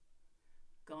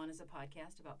Gone is a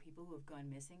podcast about people who have gone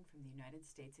missing from the United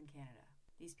States and Canada.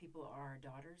 These people are our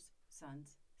daughters,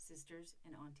 sons, sisters,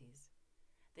 and aunties.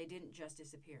 They didn't just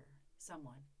disappear.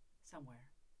 Someone, somewhere,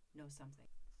 knows something.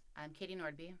 I'm Katie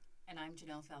Nordby. And I'm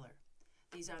Janelle Feller.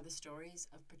 These are the stories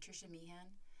of Patricia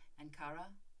Meehan and Kara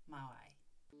Mawai.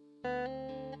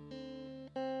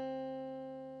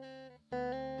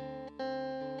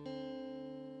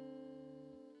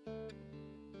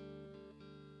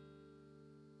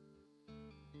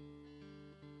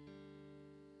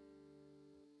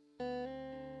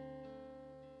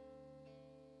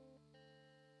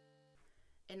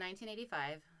 In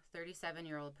 1985,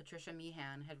 37-year-old Patricia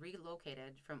Meehan had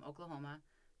relocated from Oklahoma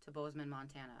to Bozeman,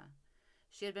 Montana.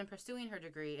 She had been pursuing her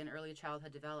degree in early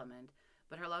childhood development,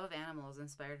 but her love of animals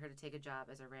inspired her to take a job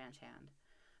as a ranch hand.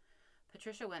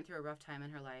 Patricia went through a rough time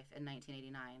in her life in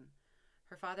 1989.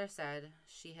 Her father said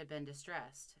she had been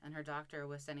distressed, and her doctor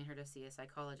was sending her to see a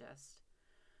psychologist.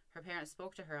 Her parents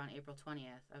spoke to her on April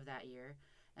 20th of that year,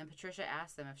 and Patricia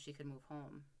asked them if she could move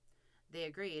home. They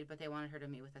agreed, but they wanted her to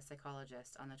meet with a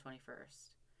psychologist on the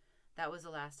 21st. That was the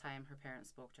last time her parents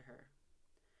spoke to her.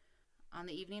 On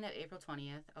the evening of April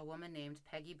 20th, a woman named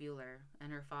Peggy Bueller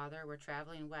and her father were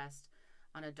traveling west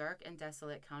on a dark and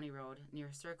desolate county road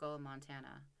near Circle,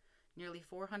 Montana, nearly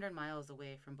 400 miles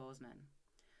away from Bozeman.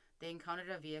 They encountered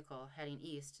a vehicle heading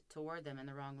east toward them in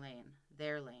the wrong lane,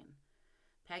 their lane.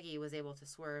 Peggy was able to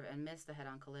swerve and miss the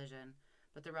head-on collision,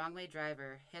 but the wrong-way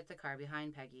driver hit the car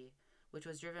behind Peggy, which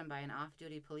was driven by an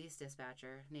off-duty police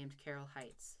dispatcher named Carol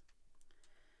Heights.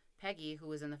 Peggy, who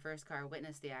was in the first car,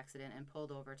 witnessed the accident and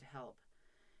pulled over to help.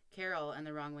 Carol and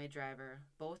the wrong-way driver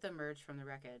both emerged from the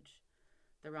wreckage.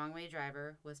 The wrong-way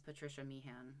driver was Patricia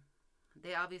Meehan.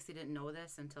 They obviously didn't know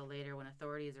this until later when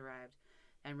authorities arrived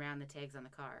and ran the tags on the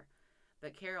car,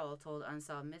 but Carol told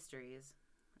Unsolved Mysteries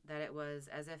that it was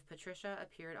as if Patricia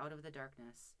appeared out of the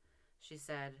darkness. She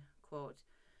said, quote,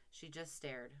 "She just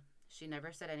stared. She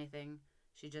never said anything.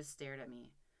 She just stared at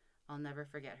me. I'll never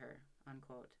forget her,"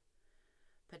 unquote.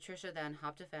 Patricia then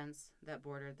hopped a fence that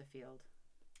bordered the field.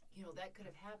 You know, that could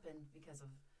have happened because of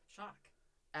shock.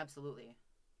 Absolutely.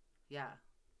 Yeah.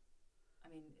 I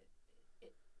mean,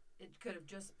 it could have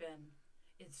just been,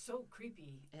 it's so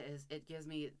creepy. It is. It gives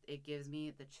me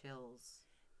the chills.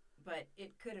 But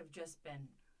it could have just been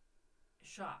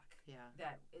shock. Yeah.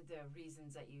 That the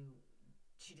reasons that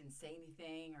she didn't say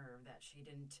anything, or that she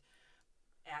didn't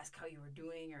ask how you were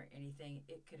doing or anything.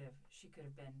 She could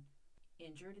have been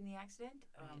injured in the accident,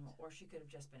 Right. or she could have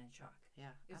just been in shock.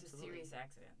 Yeah, It was absolutely. a serious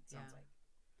accident, sounds Yeah. like.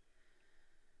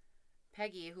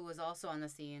 Peggy, who was also on the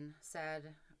scene,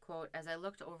 said, quote, "As I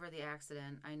looked over the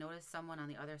accident, I noticed someone on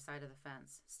the other side of the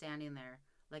fence, standing there,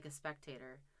 like a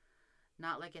spectator,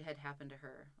 not like it had happened to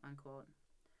her," unquote.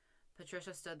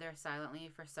 Patricia stood there silently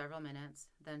for several minutes,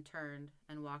 then turned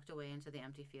and walked away into the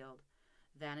empty field,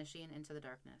 vanishing into the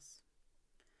darkness.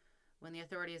 When the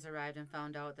authorities arrived and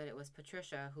found out that it was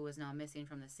Patricia who was now missing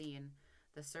from the scene,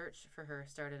 the search for her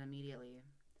started immediately.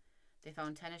 They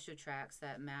found tennis shoe tracks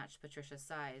that matched Patricia's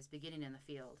size, beginning in the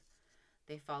field.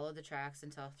 They followed the tracks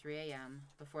until 3 a.m.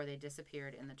 before they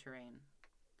disappeared in the terrain.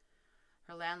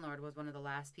 Her landlord was one of the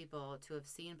last people to have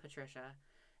seen Patricia,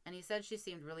 and he said she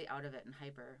seemed really out of it and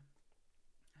hyper.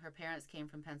 Her parents came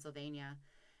from Pennsylvania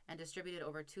and distributed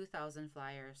over 2,000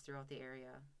 flyers throughout the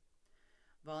area.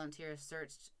 Volunteers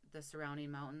searched the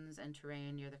surrounding mountains and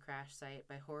terrain near the crash site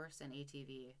by horse and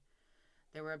ATV.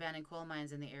 There were abandoned coal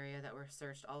mines in the area that were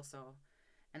searched also,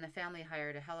 and the family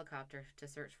hired a helicopter to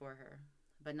search for her,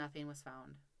 but nothing was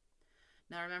found.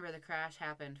 Now remember, the crash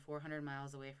happened 400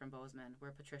 miles away from Bozeman,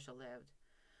 where Patricia lived.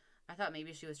 I thought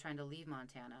maybe she was trying to leave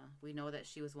Montana. We know that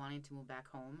she was wanting to move back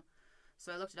home,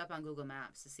 so I looked it up on Google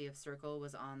Maps to see if Circle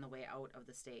was on the way out of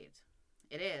the state.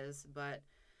 It is, but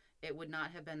it would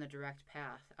not have been the direct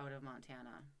path out of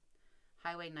Montana.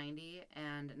 Highway 90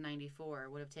 and 94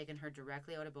 would have taken her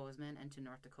directly out of Bozeman and to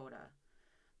North Dakota.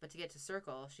 But to get to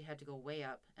Circle, she had to go way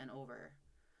up and over.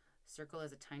 Circle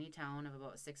is a tiny town of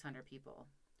about 600 people.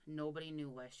 Nobody knew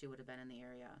why she would have been in the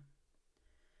area.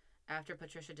 After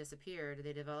Patricia disappeared,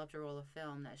 they developed a roll of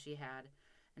film that she had,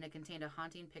 and it contained a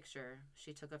haunting picture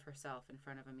she took of herself in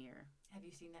front of a mirror. Have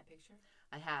you seen that picture?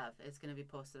 I have. It's going to be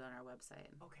posted on our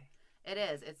website. Okay. It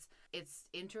is. It's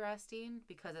interesting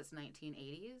because it's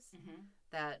 1980s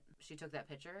that she took that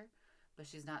picture, but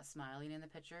she's not smiling in the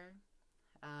picture.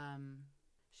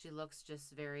 She looks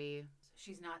just very.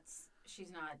 She's not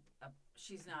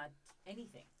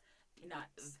anything. Not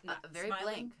very smiling.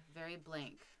 blank. Very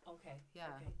blank. Okay.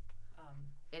 Yeah. Okay.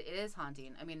 It is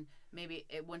haunting. I mean, maybe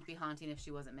it wouldn't be haunting if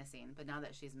she wasn't missing, but now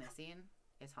that she's missing,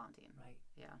 it's haunting. Right.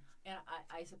 Yeah. And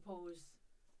I suppose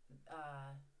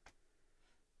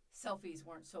selfies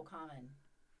weren't so common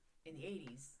in the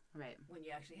 80s Right. when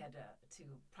you actually had to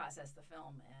process the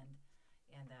film and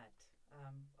that.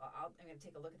 I'm going to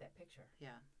take a look at that picture.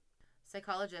 Yeah.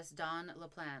 Psychologist Don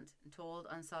LaPlante told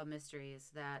Unsolved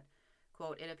Mysteries that,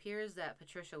 quote, it appears that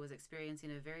Patricia was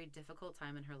experiencing a very difficult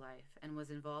time in her life and was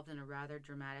involved in a rather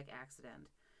dramatic accident,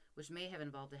 which may have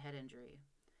involved a head injury.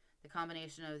 The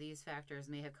combination of these factors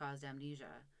may have caused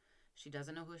amnesia. She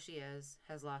doesn't know who she is,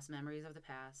 has lost memories of the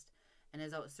past, and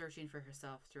is out searching for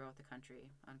herself throughout the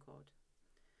country, unquote.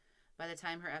 By the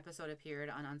time her episode appeared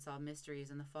on Unsolved Mysteries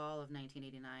in the fall of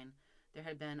 1989, there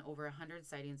had been over 100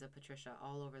 sightings of Patricia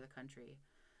all over the country,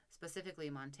 specifically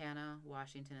Montana,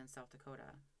 Washington, and South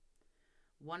Dakota.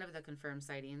 One of the confirmed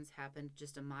sightings happened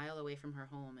just a mile away from her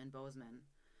home in Bozeman.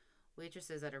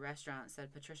 Waitresses at a restaurant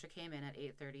said Patricia came in at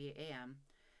 8:30 a.m.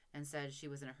 and said she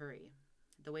was in a hurry.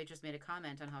 The waitress made a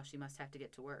comment on how she must have to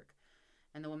get to work,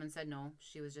 and the woman said no,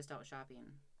 she was just out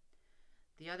shopping.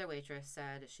 The other waitress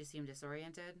said she seemed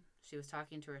disoriented. She was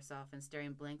talking to herself and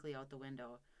staring blankly out the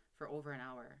window for over an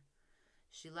hour.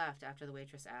 She left after the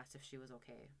waitress asked if she was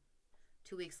okay.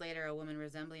 2 weeks later, a woman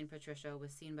resembling Patricia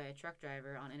was seen by a truck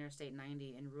driver on Interstate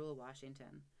 90 in rural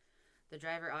Washington. The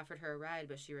driver offered her a ride,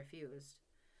 but she refused.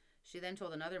 She then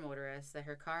told another motorist that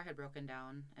her car had broken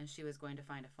down and she was going to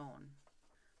find a phone.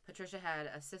 Patricia had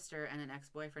a sister and an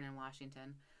ex-boyfriend in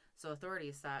Washington, so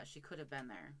authorities thought she could have been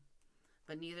there,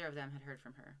 but neither of them had heard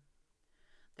from her.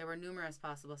 There were numerous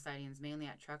possible sightings, mainly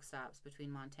at truck stops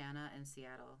between Montana and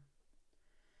Seattle.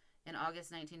 In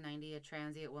August 1990, a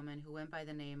transient woman who went by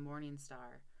the name Morning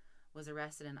Star was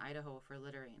arrested in Idaho for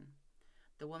littering.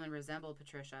 The woman resembled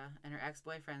Patricia, and her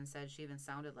ex-boyfriend said she even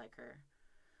sounded like her.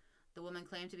 The woman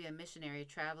claimed to be a missionary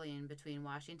traveling between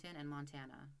Washington and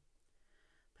Montana.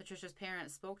 Patricia's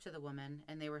parents spoke to the woman,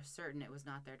 and they were certain it was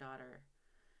not their daughter.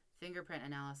 Fingerprint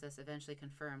analysis eventually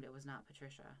confirmed it was not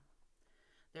Patricia.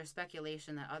 There's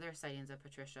speculation that other sightings of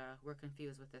Patricia were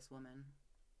confused with this woman.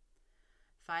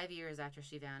 5 years after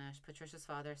she vanished, Patricia's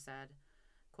father said,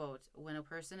 quote, when a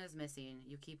person is missing,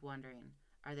 you keep wondering,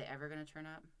 are they ever going to turn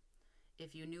up?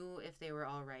 If you knew if they were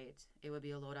all right, it would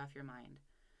be a load off your mind,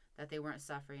 that they weren't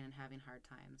suffering and having hard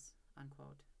times,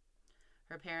 unquote.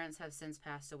 Her parents have since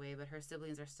passed away, but her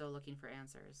siblings are still looking for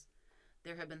answers.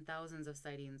 There have been thousands of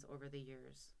sightings over the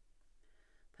years.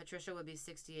 Patricia would be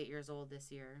 68 years old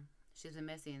this year. She's been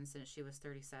missing since she was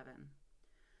 37.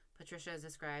 Patricia is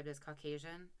described as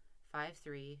Caucasian,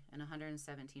 5'3", and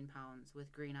 117 pounds,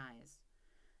 with green eyes.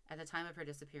 At the time of her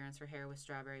disappearance, her hair was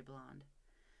strawberry blonde.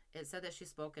 It said that she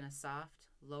spoke in a soft,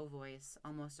 low voice,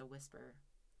 almost a whisper.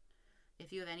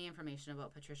 If you have any information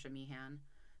about Patricia Meehan,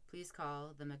 please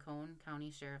call the Macomb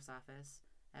County Sheriff's Office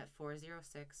at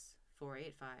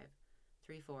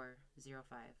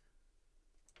 406-485-3405.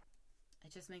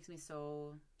 It just makes me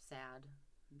so sad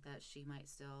that she might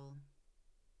still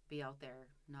be out there,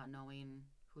 not knowing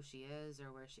who she is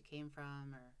or where she came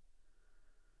from or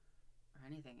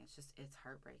anything. It's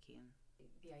heartbreaking.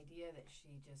 The idea that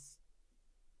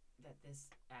that this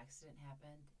accident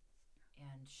happened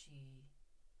and she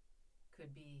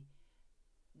could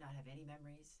not have any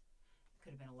memories,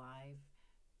 could have been alive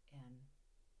and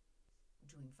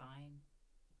doing fine.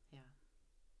 Yeah.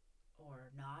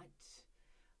 Or not,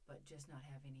 but just not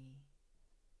have any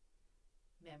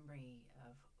memory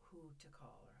of who to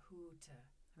call or who to.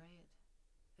 Right.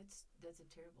 That's a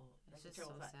terrible. It's That's just a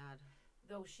terrible so thought. sad.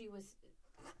 Though she was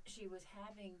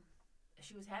having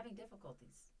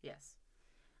difficulties, Yes.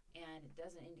 and it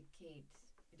doesn't indicate.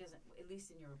 It doesn't. At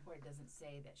least in your report, it doesn't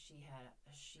say that she had a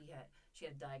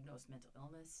diagnosed mental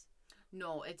illness.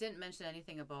 No, it didn't mention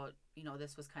anything about,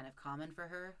 this was kind of common for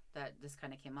her, that this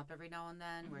kind of came up every now and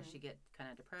then, where she'd get kind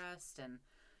of depressed, and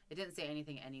it didn't say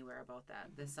anything anywhere about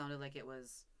that. This sounded like it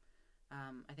was,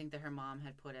 I think that her mom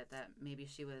had put it, that maybe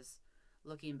she was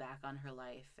looking back on her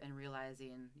life and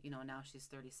realizing, now she's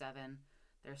 37,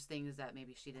 there's things that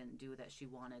maybe she didn't do that she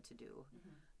wanted to do,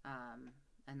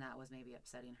 and that was maybe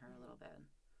upsetting her a little bit.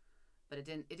 But it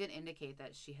didn't indicate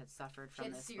that she had suffered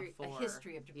from this before. A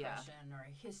history of depression or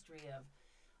a history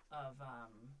of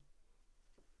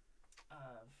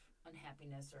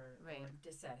unhappiness or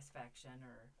dissatisfaction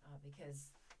or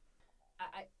because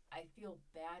I feel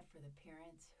bad for the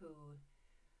parents who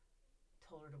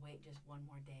told her to wait just one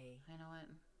more day. I know it.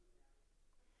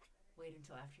 Wait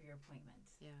until after your appointment.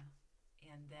 Yeah.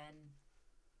 And then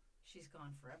she's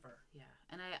gone forever. Yeah.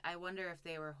 And I wonder if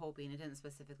they were hoping, it didn't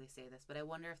specifically say this, but I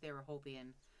wonder if they were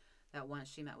hoping that once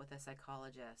she met with a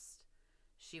psychologist,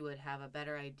 she would have a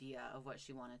better idea of what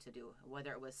she wanted to do,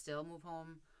 whether it was still move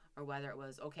home or whether it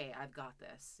was, okay, I've got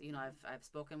this. I've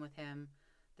spoken with him.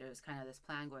 There's kind of this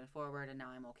plan going forward, and now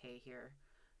I'm okay here.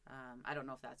 I don't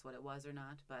know if that's what it was or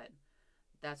not, but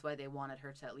that's why they wanted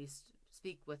her to at least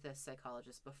speak with this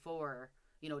psychologist before,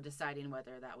 deciding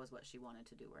whether that was what she wanted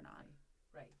to do or not.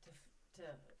 Right. To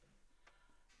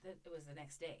that it was the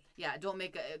next day. Yeah, don't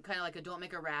make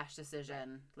a rash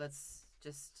decision. Let's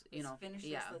just let's finish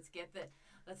this.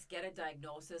 Let's get a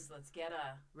diagnosis. Let's get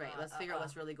a right. Let's figure out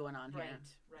what's really going on here.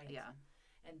 Right. Yeah.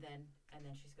 And then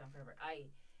she's gone forever.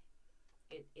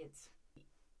 It's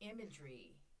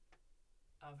imagery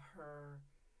of her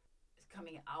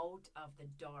coming out of the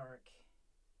dark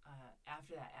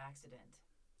after that accident,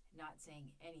 not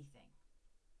saying anything.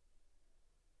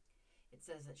 It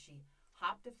says that she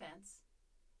hopped a fence,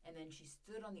 and then she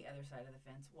stood on the other side of the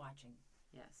fence watching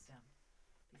Yes. them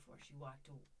before she walked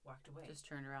away. Just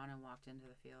turned around and walked into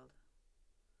the field.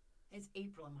 It's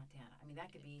April in Montana. I mean,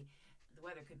 that could be, the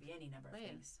weather could be any number of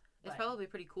things. It's probably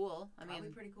pretty cool. Probably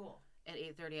pretty cool. At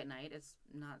 8:30 at night, it's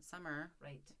not summer.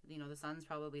 Right. The sun's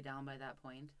probably down by that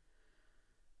point.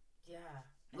 Yeah.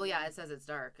 Well, yeah, it says it's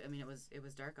dark. I mean, it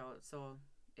was dark out, so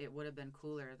it would have been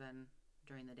cooler than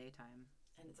during the daytime.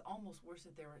 And it's almost worse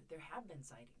that there have been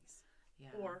sightings. Yeah.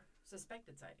 Or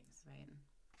suspected sightings. Right.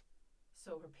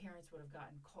 So her parents would have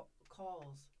gotten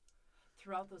calls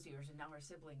throughout those years, and now her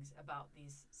siblings, about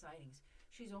these sightings.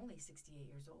 She's only 68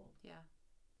 years old. Yeah.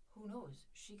 Who knows?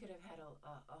 She could have had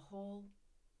a whole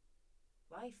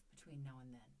life between now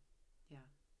and then. Yeah.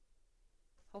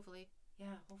 Hopefully.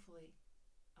 Yeah, hopefully.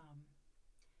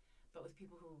 But with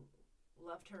people who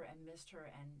loved her and missed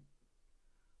her and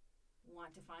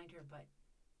want to find her but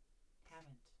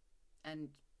haven't. And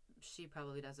she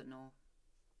probably doesn't know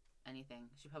anything.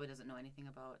 She probably doesn't know anything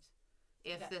about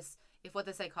if what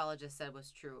the psychologist said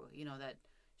was true, that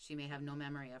she may have no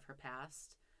memory of her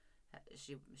past.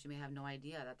 She may have no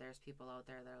idea that there's people out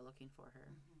there that are looking for her.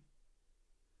 Mm-hmm.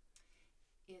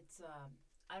 It's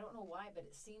I don't know why, but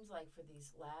it seems like for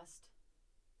these last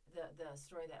the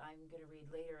story that I'm going to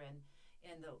read later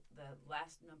and the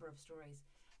last number of stories,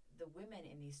 the women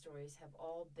in these stories have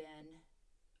all been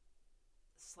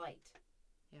slight.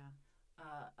 Yeah.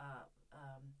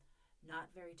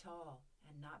 Not very tall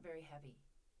and not very heavy.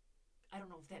 I don't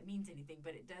know if that means anything,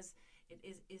 but it does. It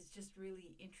is just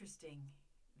really interesting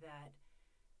that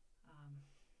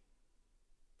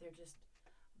they're just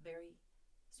very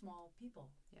small people.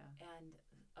 Yeah. And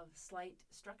of slight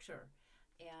structure,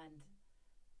 and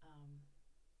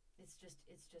it's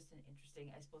just an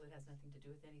interesting. I suppose it has nothing to do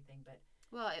with anything, but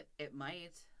well, it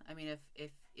might. I mean,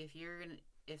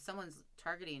 if someone's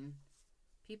targeting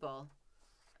people,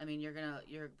 I mean,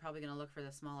 you're probably gonna look for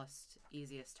the smallest,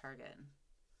 easiest target.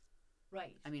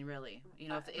 Right. I mean, really,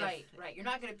 right. You're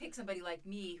not gonna pick somebody like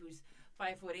me who's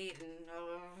 5'8" and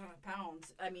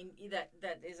pounds. I mean,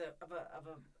 that is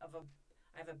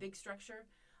I have a big structure.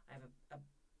 I have a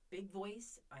big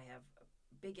voice. I have a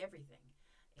big everything,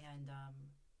 and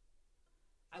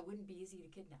I wouldn't be easy to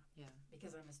kidnap. Yeah.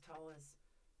 Because I'm as tall as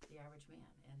the average man,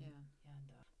 and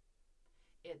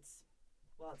it's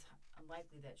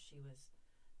unlikely that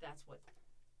that's what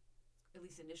at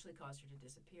least initially caused her to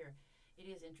disappear. It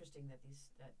is interesting that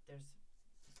there's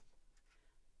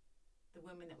the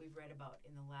women that we've read about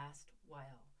in the last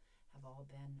while have all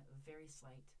been very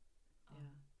slight.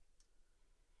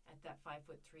 At that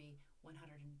 5'3",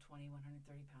 120,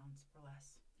 130 pounds or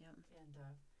less. Yeah. And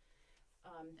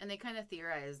and they kind of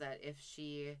theorize that if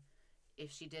she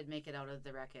did make it out of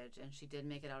the wreckage and she did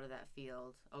make it out of that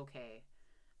field, okay,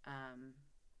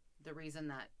 the reason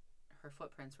that her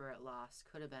footprints were at lost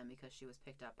could have been because she was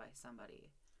picked up by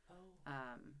somebody. Oh.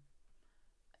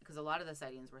 Because a lot of the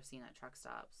sightings were seen at truck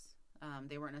stops.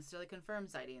 They weren't necessarily confirmed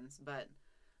sightings, but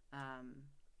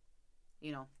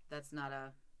that's not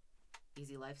a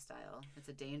easy lifestyle. It's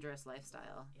a dangerous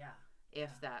lifestyle. Yeah.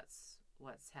 If that's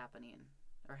what's happening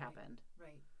or happened.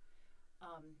 Right.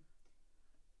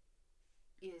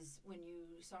 Is when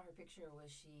you saw her picture,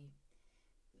 was she?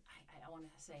 I want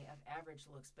to say of average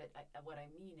looks, but what I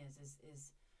mean is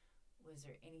was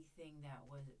there anything that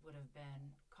would have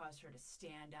been caused her to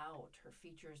stand out? Her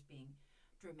features being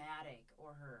dramatic,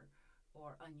 or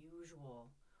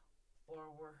unusual, or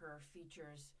were her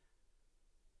features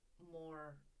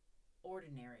more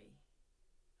ordinary,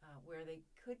 where they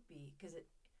could be,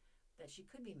 that she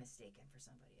could be mistaken for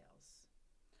somebody else?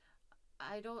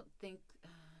 I don't think.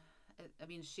 I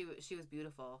mean, she was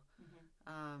beautiful.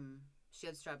 Mm-hmm. She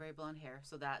had strawberry blonde hair,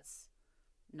 so that's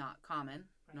not common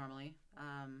normally.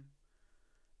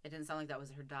 It didn't sound like that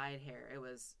was her dyed hair. It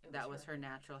was her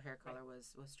natural hair color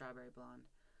was strawberry blonde.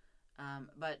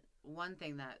 But one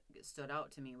thing that stood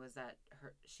out to me was that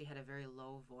she had a very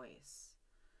low voice.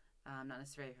 Not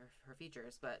necessarily her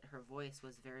features, but her voice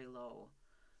was very low.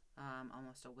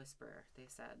 almost a whisperer, they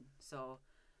said. So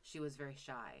she was very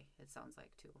shy, it sounds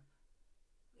like, too.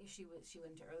 She went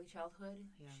into early childhood.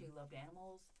 Yeah. She loved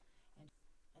animals, and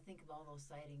I think of all those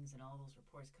sightings and all those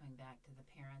reports coming back to the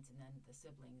parents and then the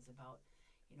siblings about,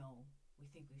 we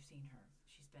think we've seen her.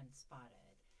 She's been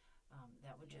spotted.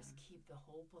 That would just keep the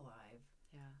hope alive.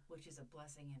 Yeah. Which is a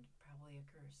blessing and probably a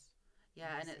curse.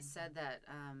 Yeah, and it said that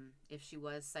if she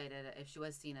was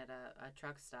seen at a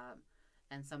truck stop,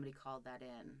 and somebody called that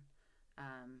in,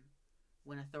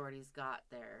 when authorities got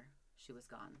there, she was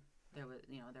gone. There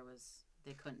was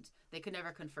they could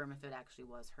never confirm if it actually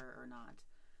was her or not,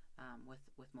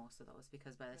 with most of those,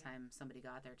 because by the time somebody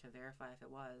got there to verify if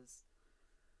it was,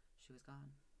 she was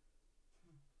gone.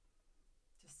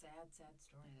 It's a sad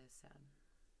story. It is sad.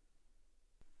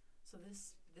 So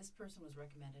this person was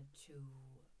recommended to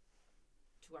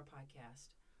our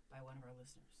podcast by one of our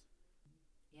listeners,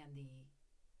 and the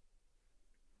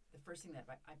first thing that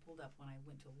I pulled up when I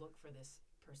went to look for this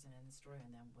person and the story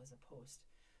on them was a post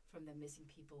from the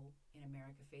Missing People in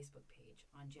America Facebook page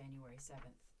on January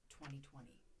 7th,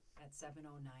 2020 at 7:09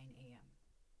 a.m.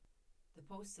 The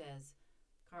post says,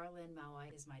 "Cara Lynn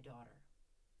Mauai is my daughter.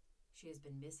 She has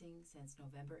been missing since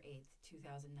November 8th,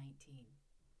 2019.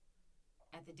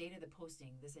 At the date of the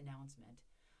posting, this announcement,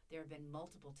 there have been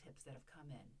multiple tips that have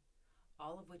come in,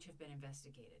 all of which have been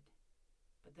investigated.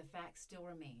 But the fact still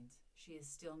remains, she is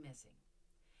still missing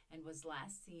and was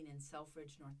last seen in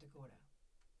Selfridge, North Dakota.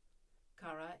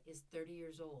 Cara is 30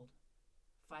 years old,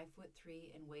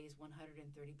 5'3" and weighs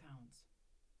 130 pounds.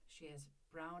 She has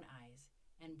brown eyes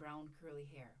and brown curly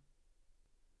hair.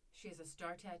 She has a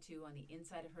star tattoo on the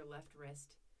inside of her left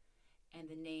wrist and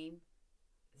the name,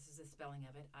 this is the spelling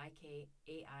of it,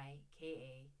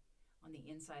 Ikaika, on the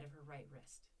inside of her right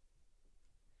wrist.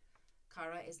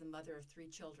 Cara is the mother of 3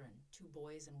 children, 2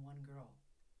 boys and 1 girl.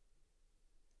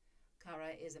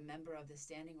 Cara is a member of the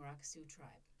Standing Rock Sioux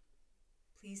tribe.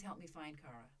 Please help me find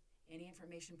Cara. Any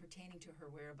information pertaining to her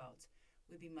whereabouts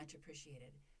would be much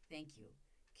appreciated. Thank you.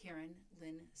 Karen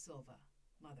Lynn Silva,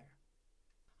 mother."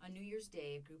 On New Year's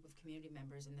Day, a group of community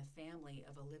members and the family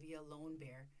of Olivia Lone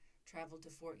Bear traveled to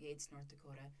Fort Yates, North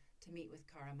Dakota to meet with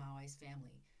Cara Mauai's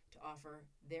family to offer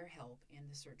their help in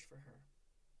the search for her.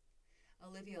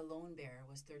 Olivia Lone Bear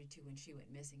was 32 when she went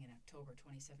missing in October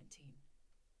 2017.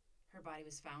 Her body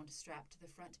was found strapped to the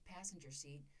front passenger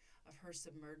seat of her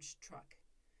submerged truck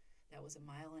that was 1.5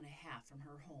 miles from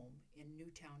her home in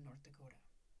Newtown, North Dakota.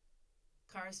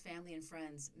 Cara's family and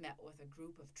friends met with a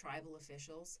group of tribal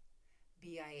officials,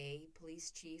 BIA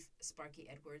Police Chief Sparky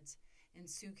Edwards, and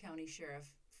Sioux County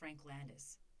Sheriff Frank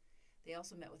Landis. They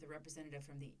also met with a representative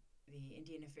from the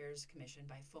Indian Affairs Commission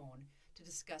by phone to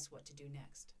discuss what to do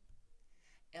next.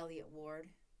 Elliot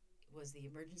Ward was the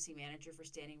emergency manager for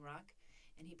Standing Rock,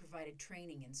 and he provided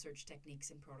training in search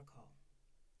techniques and protocol.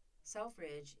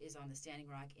 Selfridge is on the Standing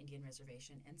Rock Indian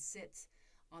Reservation and sits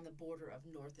on the border of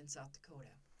North and South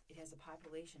Dakota. It has a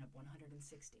population of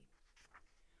 160.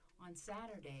 On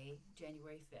Saturday,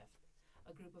 January 5th,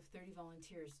 a group of 30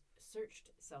 volunteers searched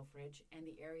Selfridge and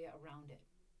the area around it.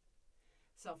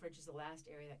 Selfridge is the last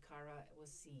area that Cara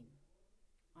was seen.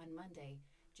 On Monday,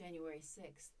 January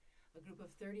 6th, a group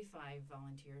of 35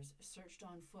 volunteers searched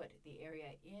on foot the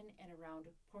area in and around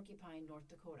Porcupine, North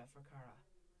Dakota for Cara.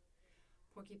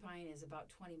 Porcupine is about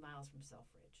 20 miles from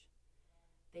Selfridge.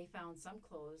 They found some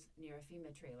clothes near a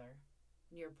FEMA trailer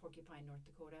near Porcupine, North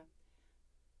Dakota,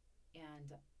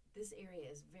 and this area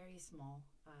is very small.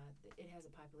 It has a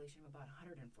population of about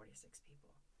 146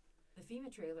 people. The FEMA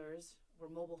trailers were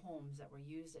mobile homes that were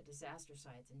used at disaster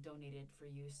sites and donated for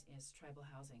use as tribal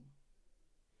housing.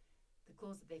 The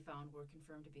clothes that they found were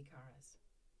confirmed to be Cara's.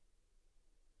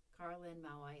 Cara Lynn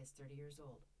Mauai is 30 years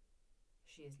old.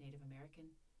 She is Native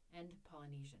American and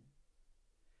Polynesian.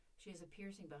 She has a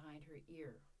piercing behind her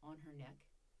ear on her neck.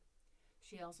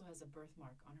 She also has a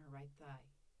birthmark on her right thigh.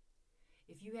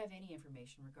 If you have any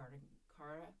information regarding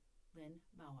Cara Lynn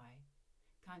Mauai,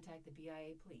 contact the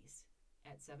BIA Police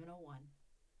at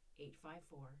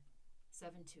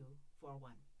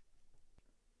 701-854-7241.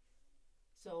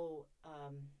 So,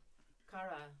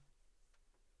 Cara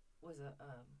was a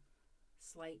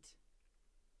slight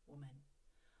woman,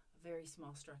 a very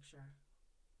small structure,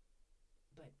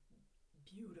 but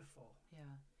beautiful.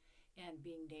 Yeah. And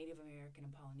being Native American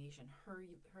and Polynesian,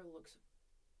 her looks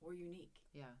were unique.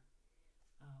 Yeah.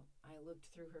 I looked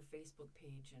through her Facebook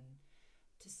page and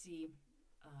to see,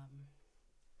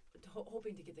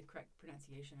 hoping to get the correct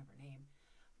pronunciation of her name,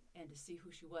 and to see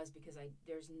who she was, because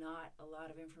there's not a lot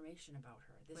of information about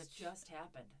her. This just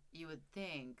happened. You would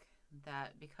think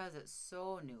that because it's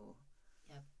so new.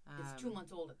 Yep. It's 2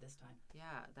 months old at this time.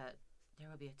 Yeah, that there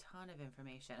would be a ton of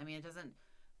information. I mean, it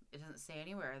doesn't say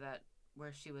anywhere that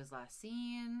where she was last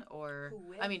seen, or Who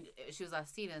with? I mean, she was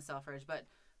last seen in Selfridge, but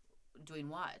doing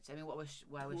what? I mean,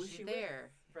 why was she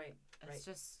there? Right. It's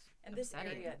just And upsetting.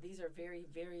 this area, these are very,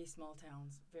 very small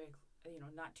towns, very,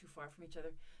 not too far from each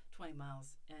other, 20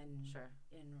 miles. And Sure.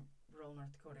 in rural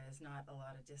North Dakota is not a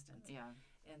lot of distance. Yeah.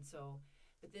 And so,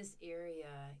 but this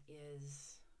area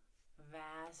is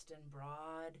vast and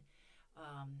broad.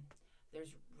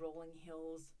 There's rolling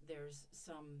hills. There's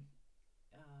some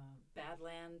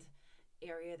badland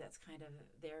area that's kind of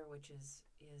there, which is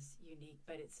unique,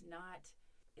 but it's not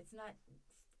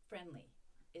friendly.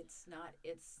 It's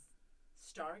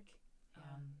stark.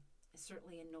 Yeah.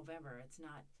 Certainly in November, it's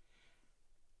not.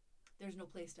 There's no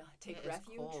place to take It's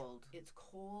refuge. cold. It's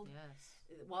cold. Yes.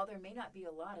 While there may not be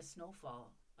a lot of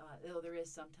snowfall, though there is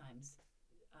sometimes,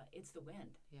 it's the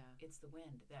wind. Yeah. It's the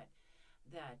wind that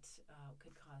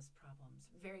could cause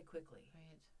problems very quickly.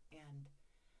 Right. And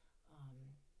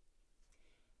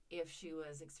if she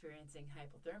was experiencing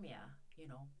hypothermia,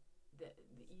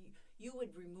 you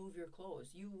would remove your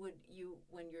clothes.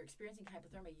 When you're experiencing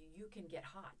hypothermia, you can get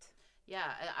hot.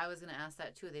 Yeah, I was going to ask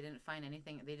that too. They didn't find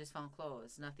anything. They just found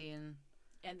clothes. Nothing.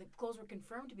 And the clothes were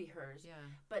confirmed to be hers. Yeah.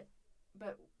 But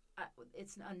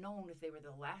it's unknown if they were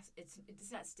the last. It's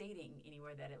not stating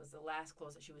anywhere that it was the last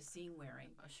clothes that she was seen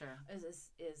wearing. Sure.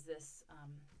 Is this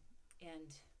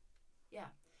and yeah.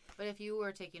 But if you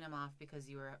were taking them off because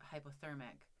you were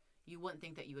hypothermic, you wouldn't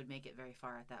think that you would make it very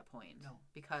far at that point. No.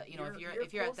 Because You're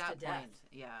if you're at close to that death. point,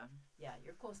 yeah. Yeah,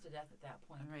 you're close to death at that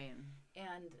point. Right.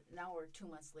 And now we're 2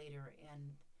 months later,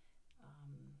 and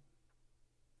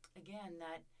again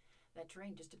that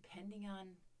terrain, just depending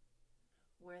on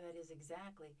where that is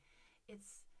exactly,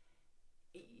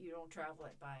 you don't travel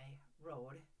it by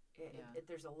road.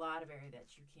 There's a lot of area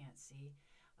that you can't see.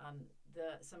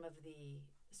 Some of the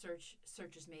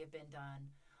searches may have been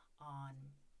done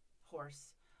on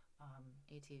horse,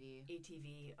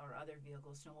 ATV or other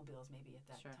vehicles, snowmobiles maybe at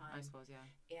that time. I suppose, yeah.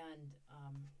 And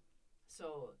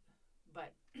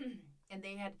but and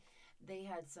they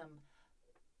had some.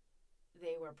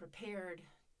 They were prepared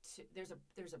to.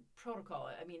 There's a protocol.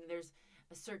 I mean, there's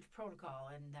a search protocol,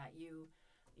 and that you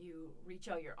reach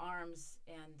out your arms,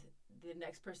 and the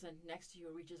next person next to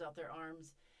you reaches out their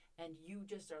arms, and you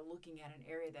just are looking at an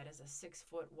area that is a 6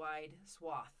 foot wide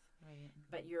swath. Right.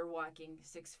 But you're walking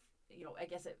I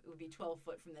guess it would be 12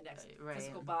 foot from the next right.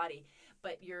 physical body,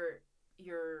 but you're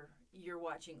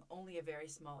watching only a very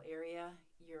small area.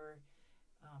 They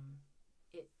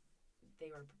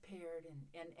were prepared,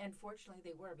 and fortunately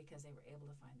they were, because they were able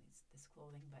to find this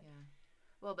clothing. But yeah,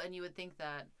 well, and you would think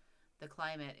that the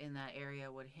climate in that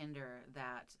area would hinder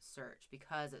that search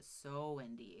because it's so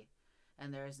windy,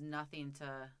 and there's nothing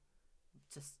to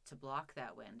block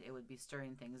that wind. It would be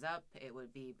stirring things up. It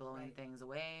would be blowing right. things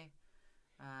away.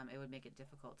 It would make it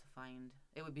difficult to find.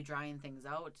 It would be drying things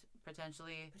out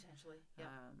potentially.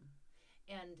 Yeah.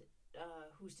 And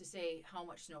who's to say how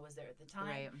much snow was there at the time?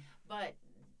 Right. But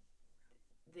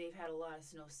they've had a lot of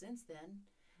snow since then.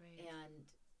 Right.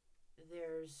 And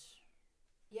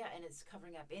and it's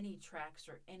covering up any tracks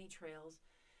or any trails.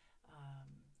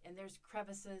 And there's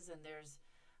crevices, and there's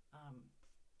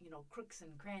crooks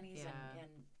and crannies,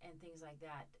 and things like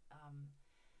that.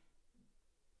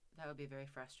 That would be very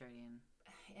frustrating.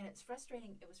 And it's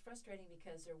frustrating. It was frustrating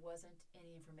because there wasn't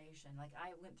any information. Like,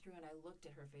 I went through and I looked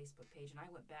at her Facebook page, and I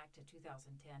went back to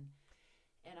 2010,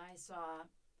 and I saw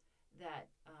that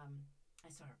I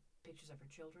saw pictures of her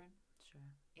children.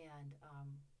 Sure. And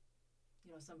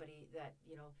somebody that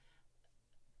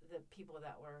the people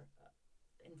that were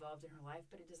involved in her life,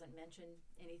 but it doesn't mention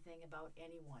anything about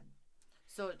anyone.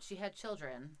 So she had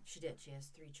children. She did. She has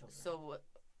 3 children. So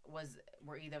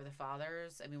were either of the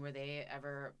fathers? I mean, were they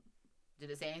ever? Did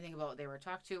it say anything about they were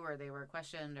talked to, or they were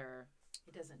questioned, or?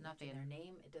 It doesn't mention their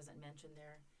name. It doesn't mention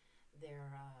their.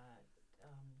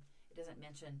 It doesn't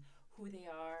mention who they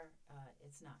are.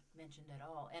 It's not mentioned at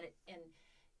all. And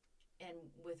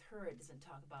with her, it doesn't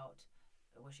talk about,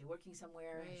 was she working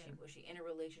somewhere? Right. Was she in a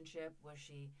relationship? Was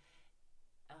she?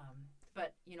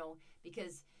 But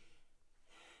because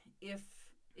if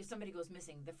somebody goes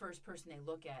missing, the first person they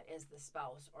look at is the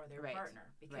spouse or their right.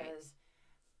 partner, because right.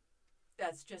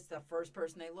 that's just the first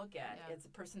person they look at. Yeah. It's the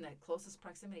person that closest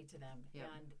proximity to them, yep.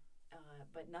 and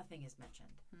but nothing is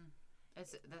mentioned.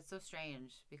 That's so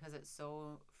strange, because it's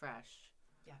so fresh.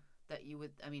 Yeah. That you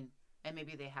would, I mean, and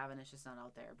maybe they haven't. It's just not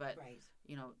out there. But right.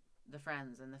 The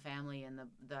friends and the family and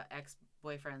the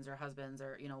ex-boyfriends or husbands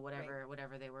or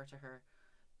whatever they were to her,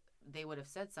 they would have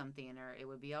said something, or it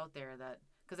would be out there that.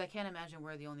 Because I can't imagine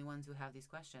we're the only ones who have these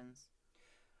questions.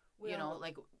 Well,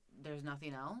 like, there's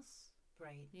nothing else.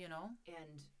 Right. you know?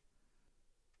 And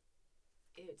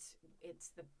it's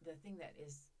the thing that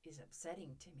is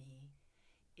upsetting to me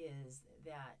is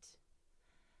that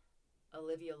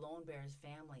Olivia Lonebear's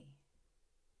family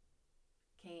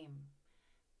came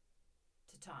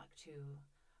to talk to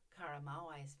Kara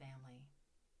Mauai's family.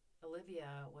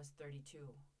 Olivia was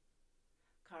 32.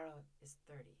 Kara is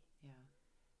 30. Yeah.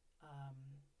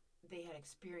 They had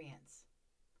experience,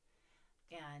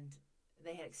 and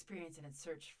they had experience and had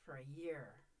searched for a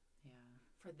year Yeah.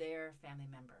 for their family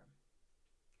member.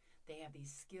 They have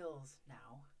these skills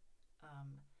now,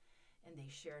 and they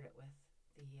shared it with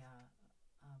the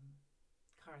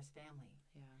Kara's family.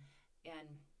 Yeah.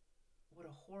 And what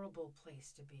a horrible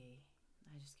place to be.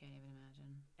 I just can't even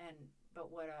imagine. But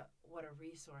what a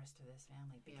resource to this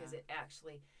family, because Yeah. it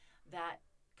actually, that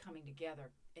coming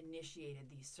together initiated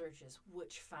these searches,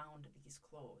 which found these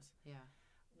clothes, Yeah.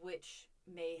 which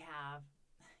may have,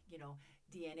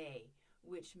 DNA,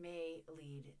 which may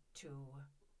lead to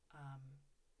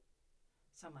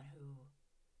someone who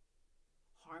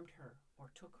harmed her or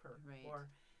took her, Right.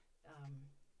 or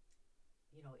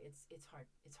it's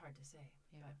hard to say.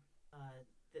 Yeah.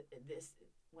 But this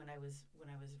when I was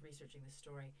researching this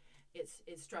story,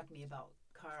 it struck me about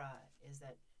Kara is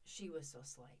that she was so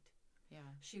slight.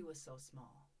 Yeah. She was so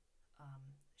small.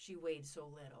 She weighed so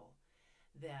little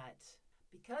that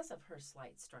because of her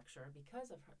slight structure,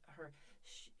 because of her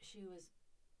she was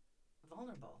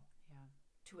vulnerable. Yeah.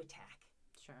 To attack.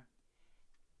 Sure.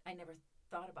 I never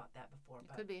thought about that before. It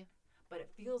could be. But it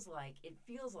feels like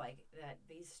that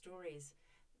these stories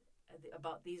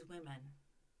about these women,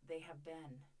 they have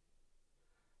been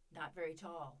not very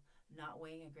tall, not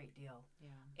weighing a great deal.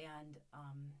 Yeah. And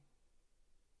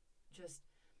just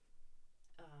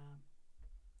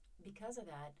because of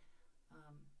that,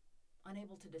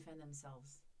 unable to defend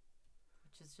themselves.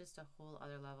 Which is just a whole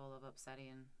other level of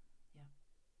upsetting. Yeah.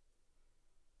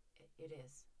 It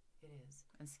is. It is.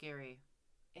 And scary.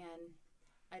 And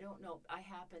I don't know. I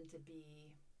happen to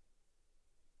be.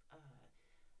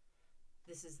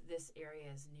 This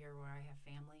area is near where I have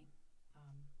family.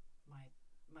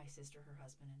 My sister, her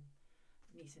husband, and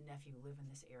niece and nephew live in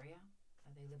this area.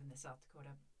 They live in the South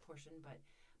Dakota portion, but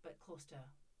close to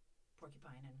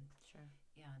Porcupine and Sure.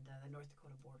 And the North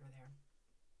Dakota border there.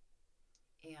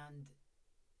 And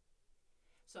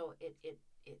so it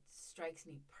strikes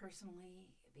me personally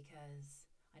because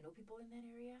I know people in that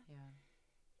area. Yeah.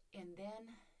 And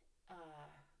then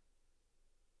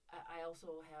I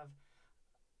also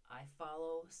I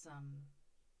follow some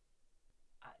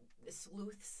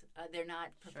sleuths. They're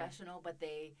not professional, Sure. but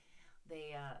they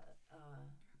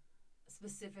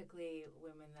specifically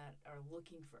women that are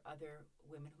looking for other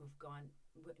women who've gone,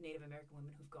 Native American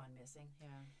women who've gone missing.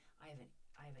 Yeah. I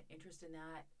have an interest in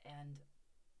that, and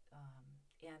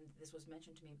this was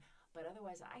mentioned to me, but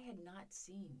otherwise I had not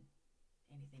seen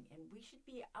anything, and we should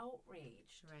be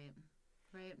outraged. Right.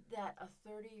 Right. That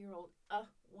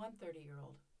one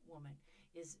 30-year-old woman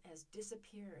has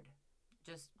disappeared.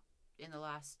 Just in the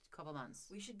last couple months.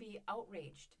 We should be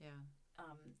outraged. Yeah.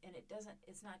 And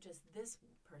it's not just this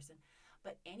person,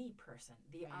 but any person.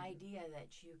 The Right. idea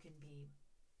that you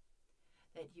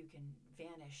can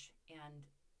vanish, and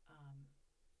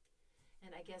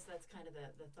I guess that's kind of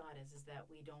the thought is that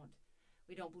we don't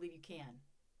believe you can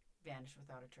vanish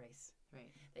without a trace.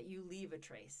 Right. That you leave a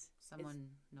trace.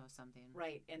 Someone knows something.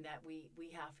 Right, and that we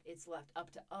have, it's left up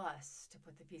to us to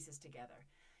put the pieces together.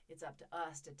 It's up to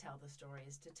us to tell the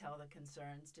stories, to tell the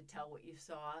concerns, to tell what you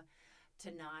saw,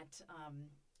 to not,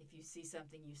 if you see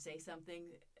something, you say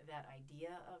something, that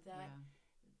idea of that.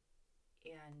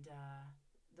 Yeah. And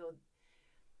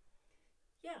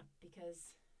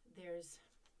because there's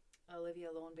Olivia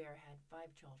Lonebear had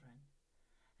 5 children,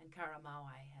 and Kara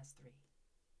Mauai has 3.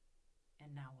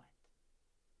 And now what?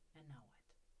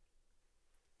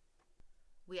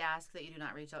 We ask that you do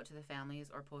not reach out to the families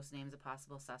or post names of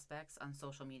possible suspects on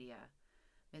social media.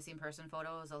 Missing person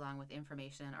photos, along with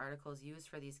information and articles used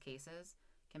for these cases,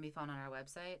 can be found on our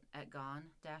website at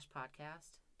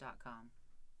gone-podcast.com.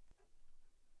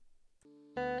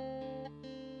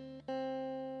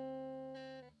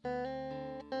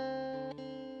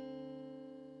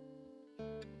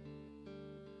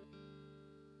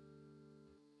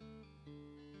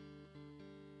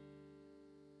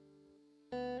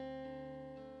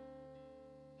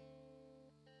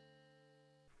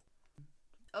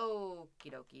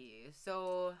 Okie dokie.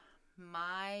 So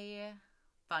my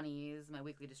funnies, my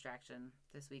weekly distraction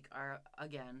this week are,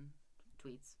 again,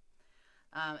 tweets.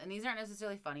 And these aren't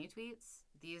necessarily funny tweets.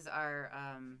 These are...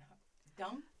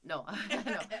 Dumb? No.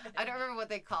 No. I don't remember what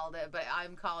they called it, but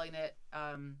I'm calling it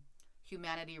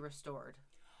Humanity Restored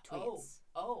tweets.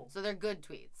 Oh. So they're good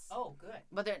tweets. Oh, good.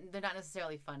 But they're not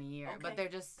necessarily funny, Okay. but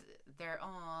they're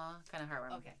aw, kind of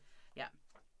heartwarming. Okay. Yeah.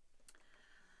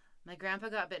 My grandpa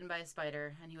got bitten by a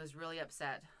spider, and he was really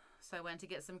upset. So I went to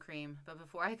get some cream, but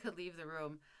before I could leave the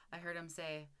room, I heard him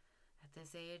say, "At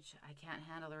this age, I can't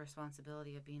handle the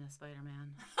responsibility of being a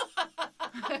Spider-Man."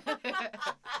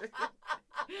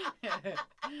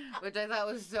 Which I thought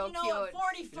was so cute. At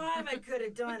 45 I could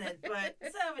have done it, but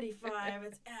 75,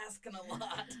 it's asking a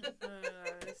lot.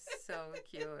 So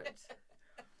cute.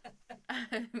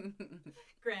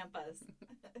 Grandpas.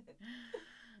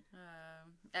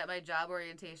 At my job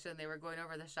orientation, they were going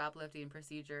over the shoplifting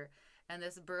procedure, and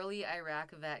this burly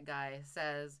Iraq vet guy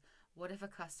says, "What if a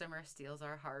customer steals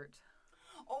our heart?"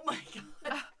 Oh my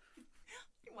God.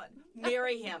 Come on.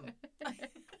 Marry him.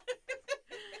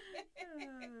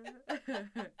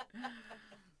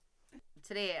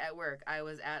 Today at work, I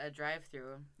was at a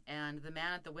drive-thru, and the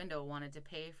man at the window wanted to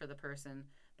pay for the person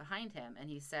behind him, and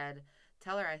he said,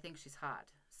 "Tell her I think she's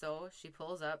hot." So she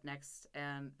pulls up next,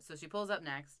 and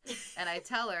I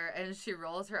tell her, and she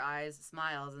rolls her eyes,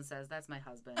 smiles, and says, "That's my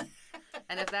husband."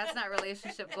 And if that's not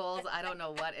relationship goals, I don't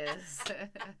know what is.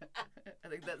 I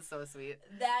think that's so sweet.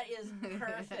 That is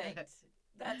perfect.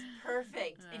 That's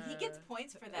perfect, and he gets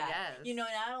points for that. Yes.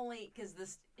 Not only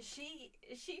because she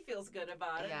feels good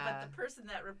about it, but the person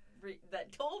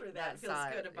that told her that feels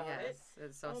good about it.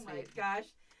 It's so sweet. Oh my gosh,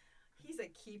 he's a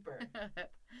keeper.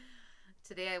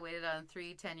 Today I waited on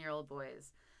 3 10-year-old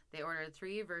boys. They ordered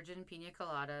 3 virgin pina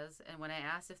coladas, and when I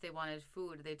asked if they wanted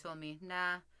food, they told me,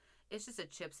 "Nah, it's just a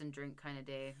chips and drink kind of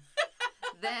day."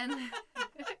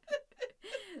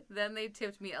 Then they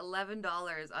tipped me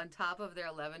 $11 on top of their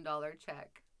 $11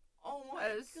 check. Oh my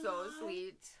That is God. so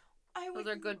sweet. Those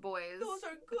are good boys. Those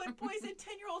are good boys and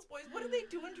 10-year-olds boys. What are they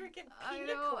doing drinking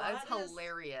pina coladas? It's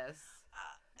hilarious.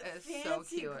 It's fancy so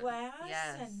cute. Glass?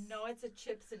 Yes. And no, it's a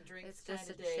chips and drinks It's just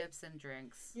kind of day. chips and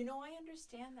drinks. I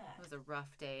understand that. It was a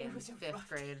rough day in 5th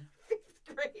grade.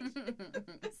 5th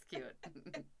grade. It's cute.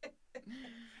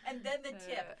 And then the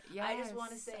tip. Yes, I just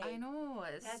want to say. I know.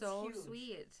 It's that's so huge.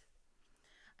 sweet.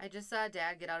 I just saw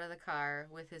Dad get out of the car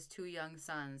with his 2 young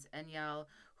sons and yell,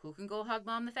 "Who can go hug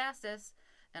Mom the fastest?"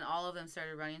 And all of them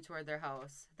started running toward their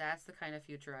house. That's the kind of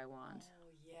future I want.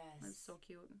 Oh, yes. It's so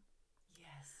cute.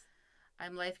 Yes.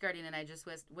 I'm lifeguarding, and I just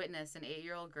witnessed an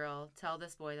 8-year-old girl tell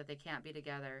this boy that they can't be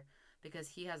together because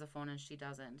he has a phone and she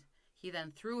doesn't. He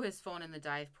then threw his phone in the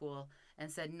dive pool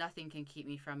and said, "Nothing can keep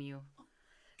me from you."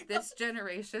 This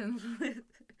generation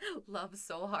loves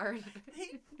so hard.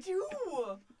 They do.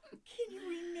 Can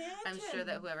you imagine? I'm sure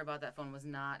that whoever bought that phone was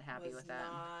not happy with that.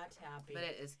 Not happy. But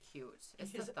it is cute.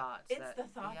 It's the thought. It's the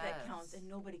thought that counts, and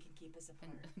nobody can keep us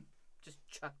apart. Just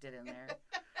chucked it in there.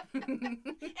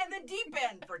 And the deep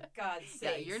end, for God's sake.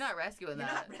 Yeah, you're not rescuing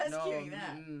that. You're not rescuing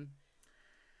that. Mm-mm.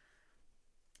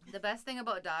 The best thing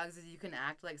about dogs is you can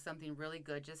act like something really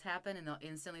good just happened, and they'll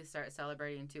instantly start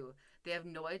celebrating too. They have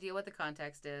no idea what the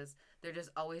context is. They're just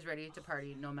always ready to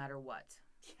party no matter what.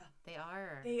 Yeah. They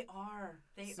are. They are.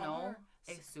 They Snow are.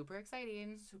 is super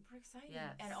exciting. Super exciting.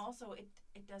 Yes. And also,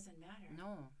 it doesn't matter.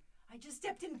 No. I just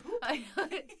stepped in poop.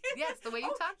 Yes, the way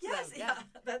you talk to them. Yeah.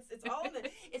 It's all in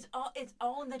the it's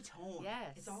all in the tone.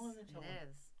 Yes. It's all in the tone. It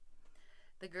is.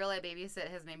 The girl I babysit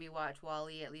has made me watch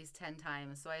WALL-E at least 10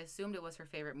 times, so I assumed it was her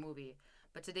favorite movie.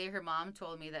 But today her mom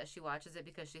told me that she watches it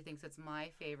because she thinks it's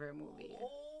my favorite movie. Oh.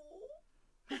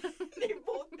 They've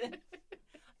both been.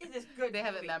 It is good. They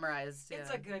have movie. it memorized. Yeah.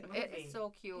 It's a good movie. It's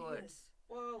so cute. It is.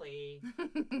 WALL-E.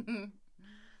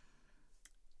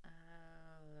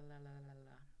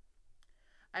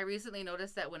 I recently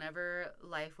noticed that whenever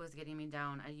life was getting me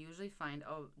down, I usually find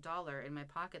 $1 in my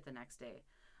pocket the next day.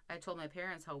 I told my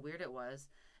parents how weird it was,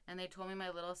 and they told me my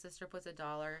little sister puts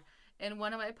 $1 in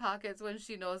one of my pockets when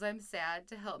she knows I'm sad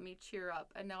to help me cheer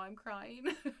up, and now I'm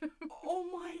crying. Oh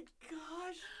my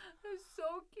gosh. It's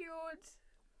so cute.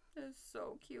 It's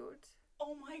so cute.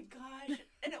 Oh my gosh.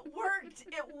 And it worked.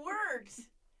 It worked.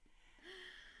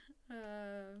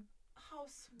 How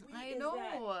sweet I is know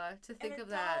that? to think and of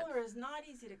that. $1 is not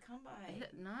easy to come by.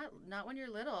 Not when you're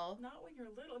little. Not when you're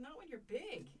little. Not when you're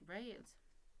big. Right.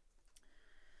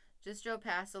 Just drove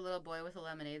past a little boy with a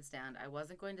lemonade stand. I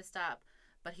wasn't going to stop,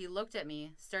 but he looked at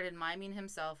me, started miming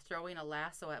himself, throwing a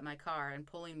lasso at my car and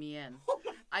pulling me in.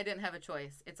 I didn't have a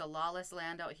choice. It's a lawless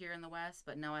land out here in the West,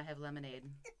 but now I have lemonade.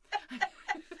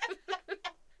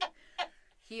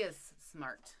 He is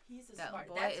smart. He's a That smart.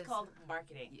 boy That's is- called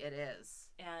marketing. It is.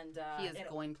 And He is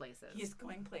going places. He's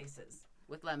going places.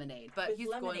 With lemonade. But With he's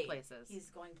lemonade. going places. He's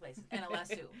going places. And a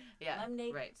lasso. Yeah.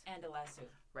 Lemonade Right. and a lasso.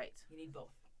 Right. You need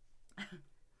both.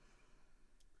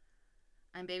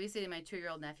 I'm babysitting my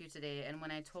 2-year-old nephew today, and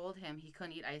when I told him he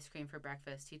couldn't eat ice cream for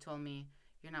breakfast, he told me,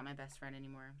 "You're not my best friend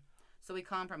anymore." So we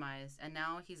compromised, and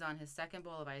now he's on his second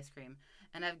bowl of ice cream,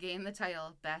 and I've gained the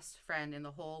title best friend in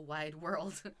the whole wide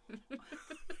world.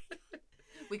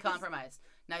 We compromised.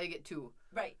 Now you get 2.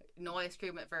 Right. No ice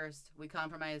cream at first. We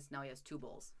compromised. Now he has 2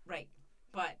 bowls. Right.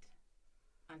 But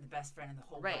I'm the best friend in the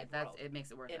whole Right. wide That's world. it.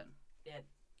 Makes it worth it.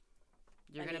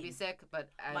 You're going to be sick,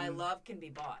 but my love can be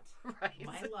bought. Right.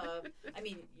 My love. I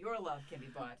mean, your love can be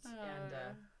bought. And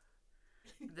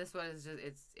this one is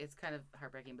just it's kind of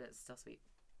heartbreaking, but it's still sweet.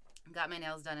 Got my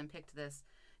nails done and picked this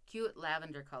cute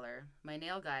lavender color. My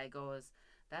nail guy goes,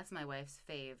 "That's my wife's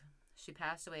fave. She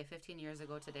passed away 15 years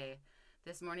ago today.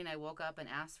 This morning I woke up and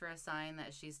asked for a sign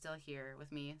that she's still here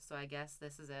with me, so I guess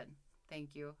this is it.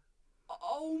 Thank you."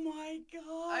 Oh my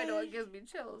God. I know, it gives me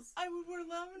chills. I would wear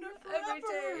lavender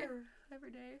forever.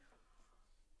 Every day.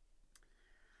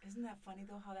 Isn't that funny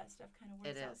though how that stuff kind of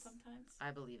works out sometimes?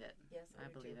 I believe it. Yes, I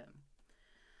believe it.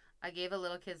 I gave a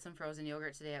little kid some frozen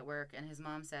yogurt today at work, and his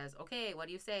mom says, "Okay, what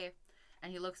do you say?"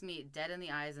 And he looks me dead in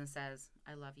the eyes and says,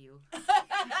 "I love you."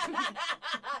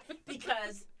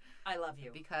 Because I love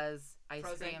you. Because ice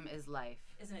cream is life.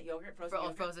 Isn't it yogurt? Frozen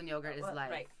yogurt? Frozen yogurt is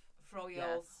life. Right. Froyo,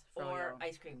 yes, or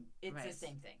ice cream. It's the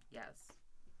same thing. Yes.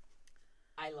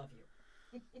 I love you.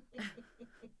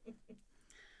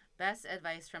 Best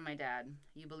advice from my dad.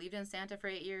 You believed in Santa for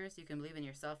 8 years, you can believe in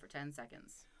yourself for 10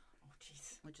 seconds. Oh,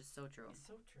 jeez. Which is so true. It's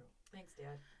so true. Thanks,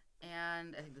 Dad.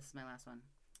 And I think this is my last one.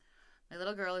 My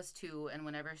little girl is 2, and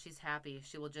whenever she's happy,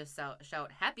 she will just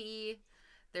shout, "Happy!"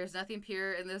 There's nothing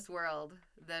pure in this world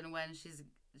than when she's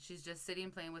just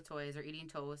sitting playing with toys or eating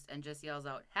toast and just yells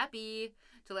out, "Happy!"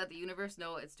 to let the universe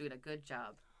know it's doing a good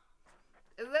job.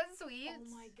 Isn't that sweet? Oh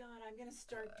my God, I'm going to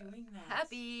start doing that.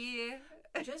 Happy!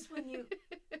 Just when you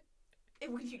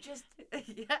just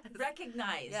yes.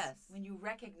 recognize. Yes. When you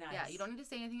recognize. Yeah, you don't need to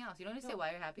say anything else. You don't need to say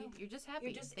why you're happy. No. You're just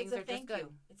happy. Things are just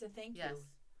good. It's a thank you. Yes.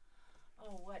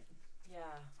 Oh, what?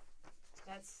 Yeah.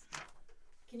 That's...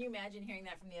 Can you imagine hearing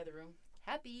that from the other room?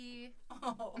 Happy.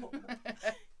 Oh.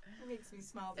 It makes me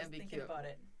smile just thinking cute. about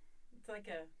it. It's like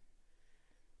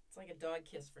a dog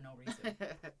kiss for no reason.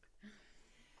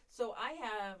 So I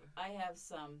have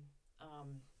some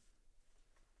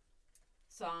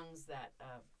songs that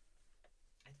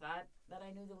I thought that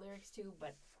I knew the lyrics to,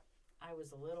 but I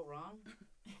was a little wrong.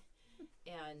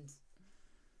 And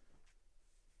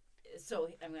so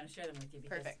I'm going to share them with you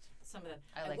because Perfect. some of them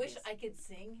I wish these. I could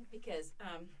sing because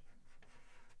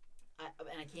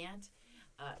and I can't,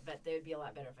 but they would be a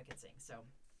lot better if I could sing. So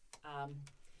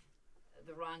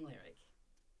the wrong lyric.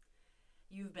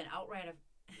 You have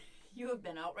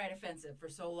been outright offensive for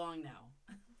so long now.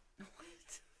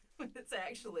 It's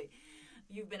actually,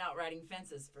 you've been outriding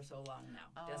fences for so long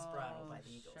now. Desperado by the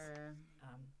Eagles. Sure.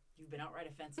 You've been outright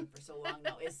offensive for so long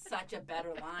now is such a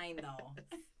better line though.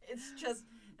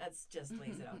 That's just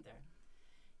lays it out there.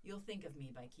 You'll Think of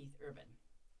Me by Keith Urban.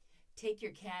 Take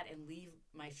your cat and leave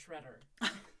my shredder.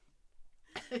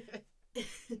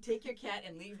 Take your cat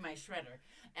and leave my shredder.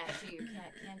 Actually, your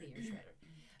cat can be your shredder.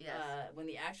 Yes. When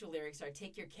the actual lyrics are,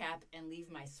 take your cap and leave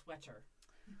my sweater.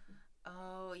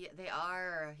 Oh, yeah, they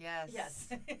are. Yes. Yes.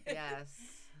 Yes.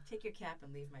 Take your cap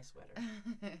and leave my sweater.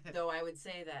 Though I would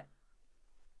say that,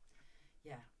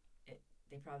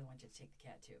 they probably want you to take the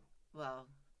cat too. Well,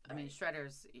 I mean,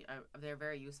 shredders, they're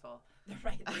very useful. They're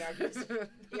right. They are useful.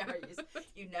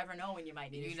 You never know when you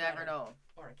might need a shredder. You never know.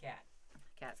 Or a cat.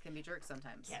 Cats can be jerks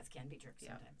sometimes. Cats can be jerks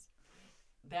sometimes.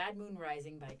 Bad Moon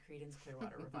Rising by Creedence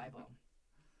Clearwater Revival.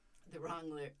 The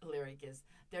wrong lyric is,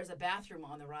 there's a bathroom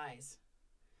on the rise.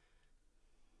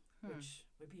 Which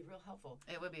would be real helpful.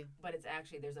 It would be. But it's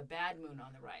actually, there's a bad moon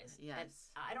on the rise. Yes. And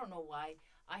I don't know why.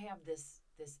 I have this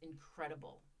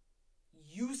incredible,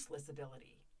 useless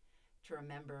ability to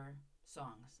remember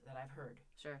songs that I've heard.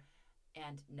 Sure.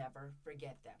 And never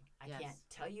forget them. I Yes. can't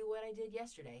tell you what I did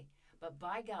yesterday, but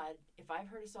by God, if I've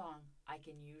heard a song, I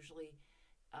can usually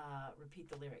repeat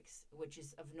the lyrics, which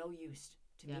is of no use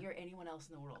to me or anyone else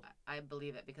in the world. I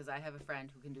believe it because I have a friend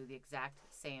who can do the exact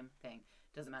same thing.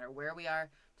 Doesn't matter where we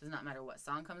are. Does not matter what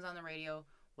song comes on the radio,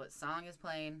 what song is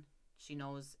playing. She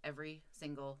knows every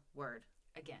single word.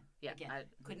 Again. I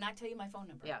could not tell you my phone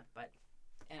number. Yeah.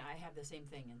 And I have the same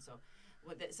thing. And so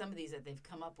some of these that they've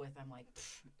come up with, I'm like,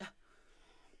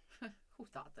 who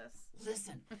thought this?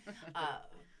 Listen.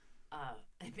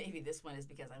 Maybe this one is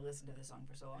because I listened to the song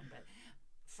for so long, but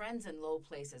Friends in Low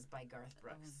Places by Garth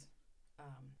Brooks.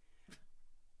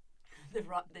 The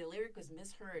lyric was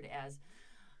misheard as,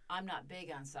 I'm not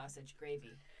big on sausage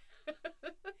gravy.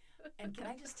 And can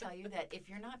I just tell you that if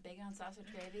you're not big on sausage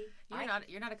gravy,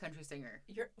 You're not a country singer.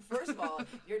 You're first of all,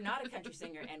 you're not a country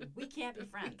singer, and we can't be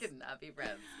friends. We cannot be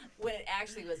friends. What it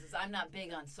actually was is I'm not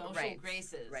big on social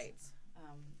graces. Right.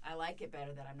 I like it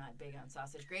better that I'm not big on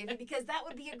sausage gravy because that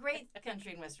would be a great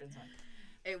country and western song.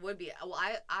 It would be. Well,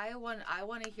 I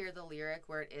want to hear the lyric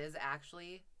where it is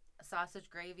actually sausage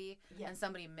gravy, and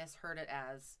somebody misheard it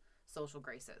as social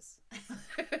graces.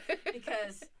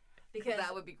 because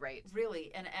that would be great.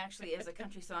 Really, and actually, as a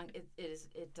country song, it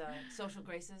social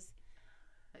graces.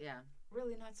 Yeah.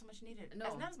 Really, not so much needed.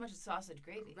 No, not as much as sausage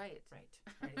gravy. Right.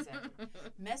 Exactly.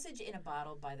 Message in a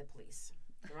Bottle by The Police.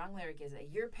 The wrong lyric is "A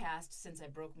year passed since I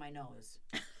broke my nose."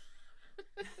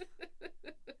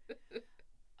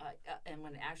 And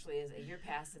when it actually is "A year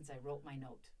passed since I wrote my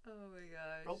note." Oh my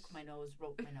gosh. Broke my nose,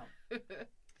 wrote my note.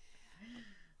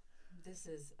 This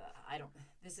is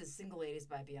This is "Single Ladies"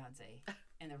 by Beyonce,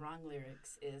 and the wrong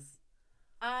lyrics is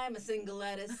 "I'm a single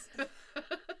lettuce."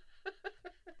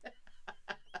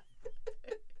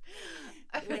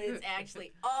 When it's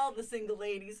actually all the single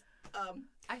ladies.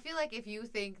 I feel like if you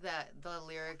think that the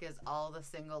lyric is all the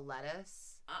single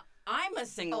lettuce, I'm a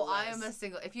single. I am a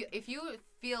single. If you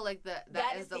feel like that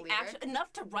is the lyric,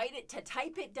 enough to write it, to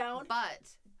type it down.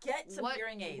 But get some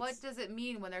hearing aids. What does it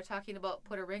mean when they're talking about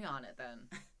put a ring on it then?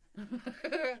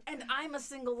 And I'm a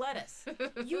single lettuce.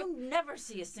 You never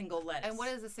see a single lettuce. And what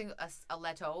is a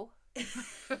letto?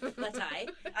 Lettuce?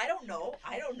 I don't know.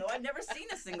 I've never seen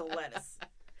a single lettuce.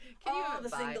 Can you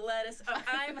the single lettuce.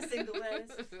 I'm a single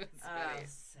lettuce. Sad.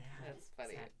 That's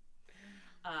funny.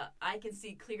 Sad. I Can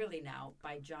See Clearly Now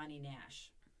by Johnny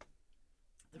Nash.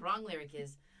 The wrong lyric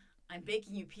is, I'm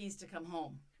baking you peas to come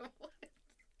home. What?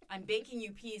 I'm baking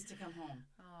you peas to come home.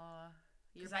 Oh,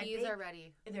 your peas are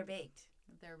ready. They're baked.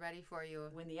 They're ready for you.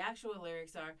 When the actual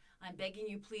lyrics are, I'm begging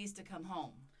you please to come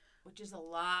home, which is a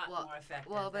lot more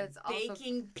effective. Well, but it's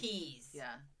baking peas.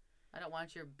 Yeah. I don't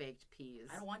want your baked peas.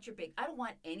 I don't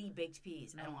want any baked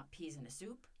peas. No. I don't want peas in a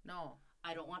soup. No.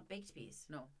 I don't want baked peas.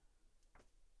 No.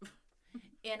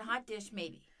 In hot dish,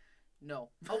 maybe. No.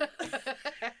 Oh.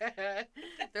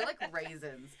 They're like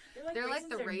raisins. They're like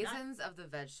the raisins of the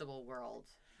vegetable world.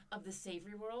 Of the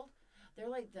savory world? They're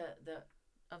like the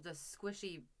of the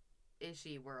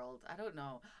squishy-ishy world. I don't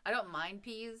know. I don't mind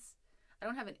peas. I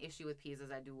don't have an issue with peas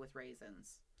as I do with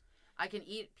raisins. I can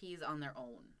eat peas on their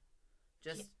own.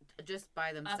 Just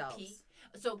by themselves. A pea?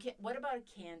 So what about a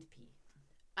canned pea?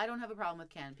 I don't have a problem with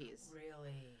canned peas.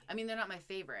 Really? I mean, they're not my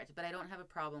favorite, but I don't have a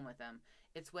problem with them.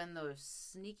 It's when those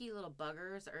sneaky little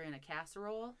buggers are in a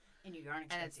casserole. And you aren't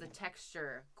expecting and it's the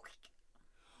texture.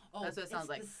 Oh, that's what it sounds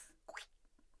like.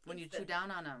 When you chew down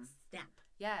on them. Snap.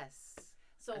 Yes.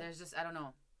 So there's just, I don't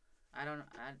know. I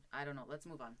don't know. Let's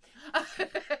move on.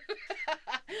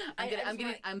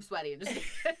 I'm sweaty.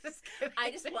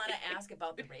 I just want to ask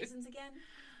about the raisins again.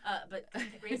 But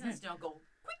raisins don't go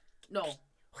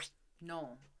quick.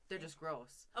 No. They're just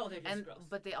gross. Oh, they're just gross.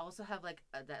 But they also have like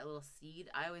that little seed.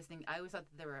 I always thought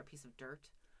that they were a piece of dirt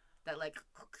that like.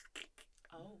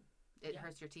 Oh. It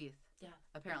hurts your teeth. Yeah.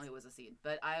 Apparently it was a seed,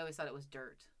 but I always thought it was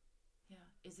dirt. Yeah.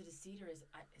 Is it a seed or is it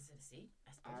a seed?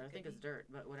 I think it's dirt,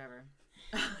 but whatever.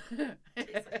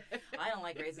 I don't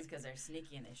like raisins because they're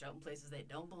sneaky and they show up in places they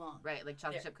don't belong. Right, like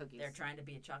chocolate chip cookies. They're trying to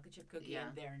be a chocolate chip cookie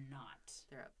and they're not.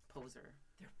 They're a poser.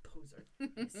 They're a poser.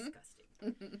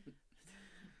 Disgusting.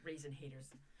 Raisin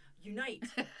haters. Unite.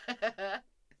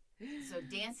 So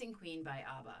Dancing Queen by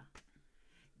ABBA.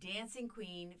 Dancing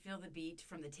Queen, feel the beat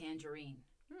from the tangerine.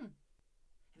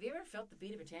 Have you ever felt the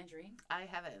beat of a tangerine? I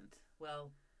haven't.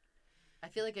 Well, I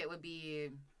feel like it would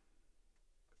be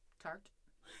tart.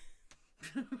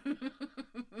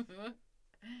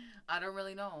 I don't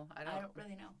really know. I don't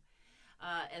really know.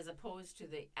 As opposed to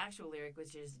the actual lyric,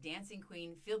 which is Dancing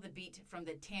Queen, feel the beat from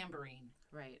the tambourine.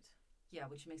 Right. Yeah,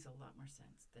 which makes a lot more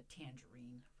sense. The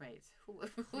tangerine. Right.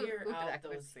 Clear out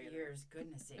those ears.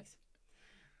 Goodness sakes.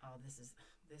 Oh,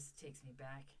 this takes me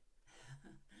back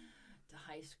to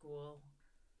high school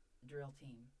drill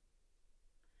team.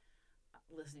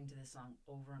 Listening to this song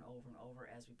over and over and over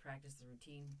as we practiced the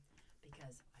routine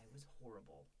because I was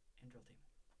horrible in drill team.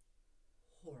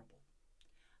 Horrible.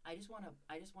 I just want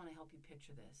to help you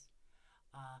picture this.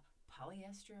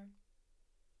 Polyester,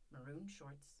 maroon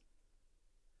shorts,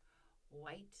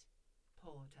 white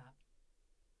polo top,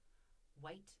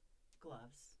 white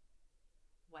gloves,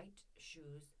 white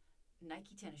shoes,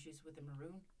 Nike tennis shoes with a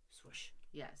maroon swoosh.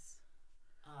 Yes.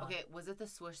 Okay, was it the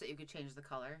swoosh that you could change the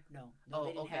color? No,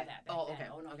 they didn't have that back then. Okay.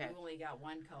 Oh, no, okay. You only got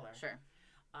one color. Sure.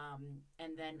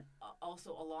 And then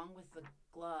also along with the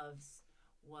gloves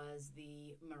was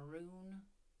the maroon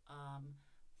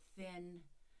thin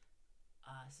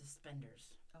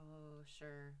suspenders, Oh,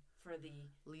 sure. for the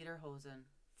Lederhosen.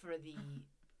 for the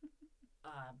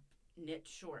knit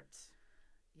shorts.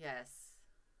 Yes.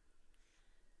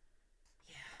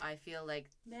 Yeah. I feel like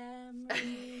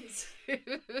Memories.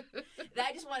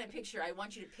 I just want to picture. I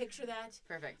want you to picture that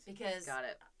perfect. because Got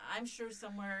it. I'm sure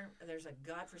somewhere there's a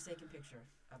godforsaken picture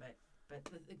of it. But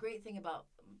the great thing about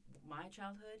my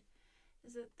childhood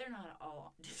is that they're not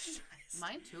all digitized.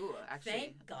 Mine too, actually.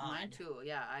 Thank God. Mine too.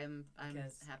 Yeah, I'm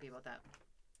Because- happy about that.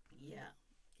 Yeah.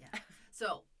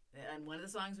 So, and one of the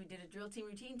songs we did a drill team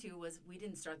routine to was "We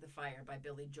Didn't Start the Fire" by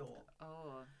Billy Joel.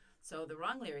 Oh. So the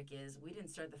wrong lyric is "We didn't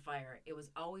start the fire. It was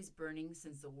always burning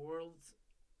since the world's.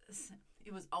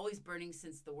 It was always burning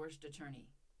since the worst attorney.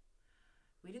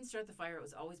 We didn't start the fire. It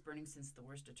was always burning since the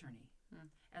worst attorney."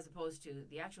 As opposed to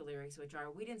the actual lyrics, which are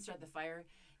 "We didn't start the fire.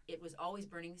 It was always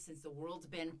burning since the world's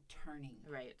been turning."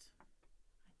 Right.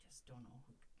 I just don't know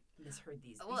who misheard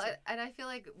these. Well, These are, and I feel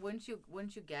like once you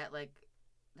get like,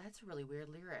 that's a really weird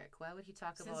lyric. Why would he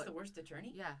talk since about the worst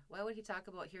attorney. Yeah, why would he talk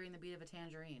about hearing the beat of a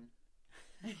tangerine?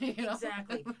 You know?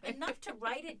 Exactly. Enough to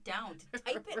write it down, to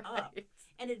type it up, Right.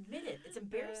 and admit it. It's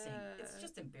embarrassing. It's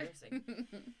just embarrassing.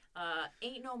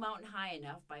 "Ain't No Mountain High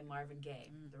Enough" by Marvin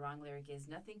Gaye. The wrong lyric is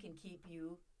 "Nothing can keep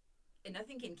you, and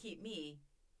nothing can keep me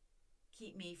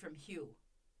from Hugh."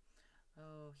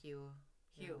 Oh, Hugh.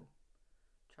 Hugh.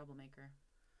 Yeah. Troublemaker.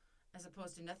 As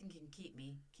opposed to "Nothing can keep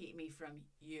me from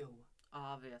you."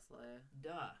 Obviously.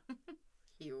 Duh.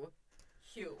 Hugh.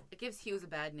 Hugh. It gives Hughes a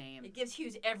bad name. It gives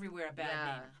Hughes everywhere a bad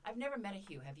Yeah. name. I've never met a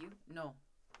Hugh. Have you? No.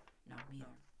 No, me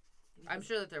either. I'm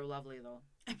sure that they're lovely, though.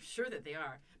 I'm sure that they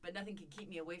are, but nothing can keep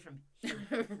me away from Hugh.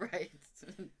 Right.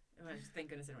 Thank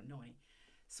goodness I don't know any.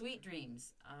 "Sweet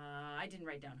Dreams." I didn't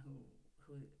write down who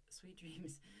 "Sweet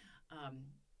Dreams."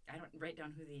 I don't write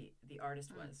down who the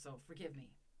artist was, so forgive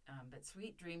me. But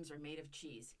 "Sweet Dreams are made of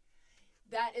cheese."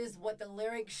 That is what the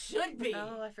lyric should be.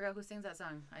 Oh, I forgot who sings that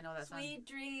song. I know that "Sweet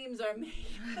dreams are made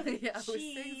of song. Yeah, who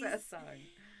cheese." sings that song?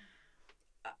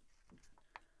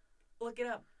 Look it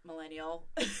up, millennial.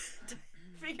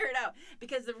 Figure it out,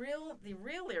 because the real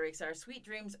lyrics are "Sweet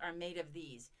dreams are made of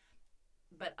these,"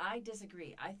 but I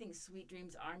disagree. I think "Sweet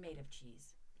dreams are made of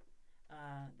cheese."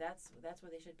 That's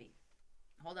what they should be.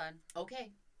 Hold on.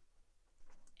 Okay.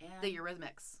 And The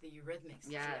Eurythmics. the Eurythmics.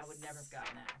 Yes. See, I would never have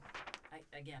gotten that. I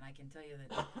can tell you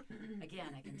that.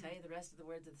 Again, I can tell you the rest of the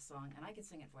words of the song, and I could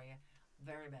sing it for you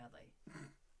very badly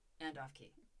and off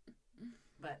key.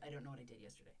 But I don't know what I did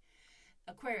yesterday.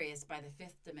 "Aquarius" by The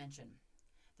Fifth Dimension.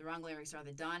 The wrong lyrics are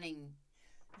the dawning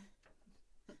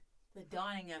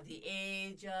of the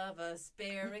age of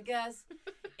asparagus.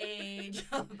 Age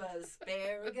of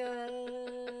asparagus.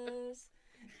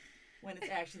 When it's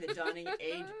actually the dawning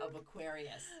age of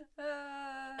Aquarius.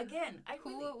 Again,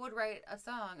 Who would write a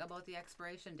song about the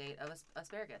expiration date of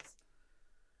asparagus?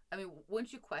 I mean,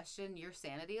 wouldn't you question your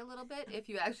sanity a little bit if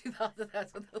you actually thought that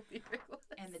that's what the lyric was?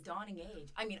 And the dawning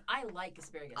age. I mean, I like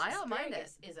asparagus. I don't mind it.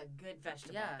 Asparagus is a good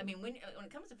vegetable. Yeah. I mean, when it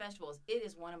comes to vegetables, it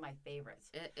is one of my favorites.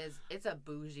 It is. It's a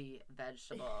bougie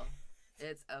vegetable.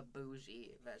 It's a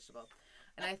bougie vegetable,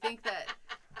 and I think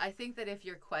that if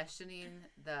you're questioning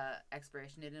the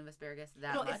expiration date of asparagus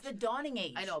that much, it's the dawning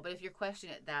age. I know, but if you're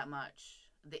questioning it that much,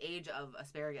 the age of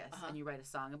asparagus, and you write a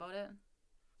song about it,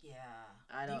 Yeah.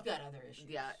 You've got other issues.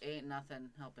 yeah, ain't nothing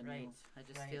helping Right, you. I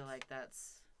just feel like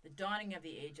that's the dawning of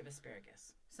the age of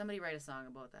asparagus. somebody write a song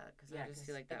about that because I just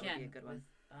feel like that would be a good one.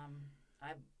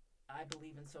 I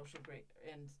believe in social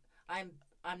and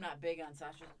I'm not big on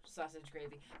sausage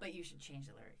gravy, but you should change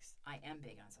the lyrics. I am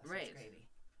big on sausage gravy.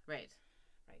 Right.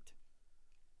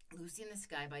 Lucy in the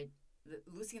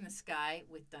Sky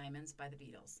with Diamonds by the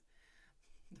Beatles.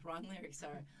 The wrong lyrics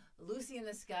are "Lucy in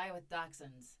the Sky with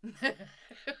Dachshunds."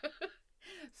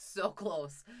 So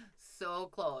close.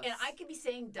 And I could be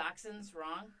saying dachshunds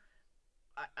wrong.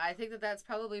 I think that that's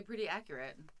probably pretty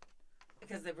accurate.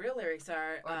 Because the real lyrics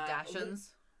are Or dachshunds.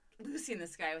 Lucy in the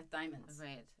Sky with Diamonds.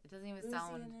 Right. It doesn't even Lucy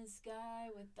sound. in the Sky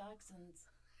with Dachshunds.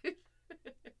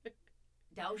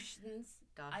 Dachshunds.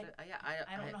 I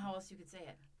don't know how else you could say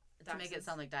it. To make it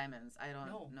sound like diamonds. I don't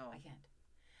know. I can't.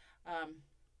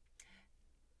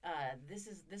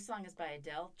 This song is by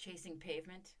Adele, "Chasing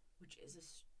Pavement," which is a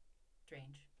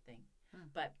strange thing.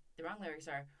 But the wrong lyrics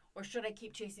are, "Or should I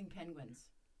keep chasing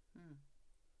penguins?"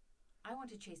 I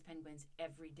want to chase penguins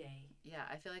every day. Yeah,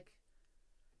 I feel like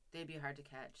they'd be hard to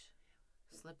catch.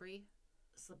 Slippery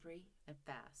and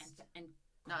fast. And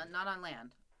not on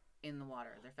land. In the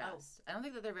water, they're fast. I don't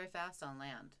think that they're very fast on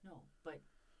land. No, but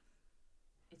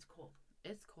it's cold.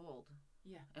 It's cold.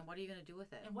 Yeah. And what are you going to do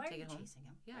with it? And why Take are you it home? chasing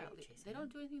them? Yeah, Why are you chasing they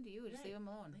don't do anything to you. Just leave them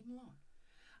alone. Leave them alone.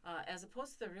 as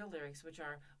opposed to the real lyrics, which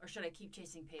are, or should I keep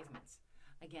chasing pavements?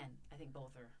 Again, I think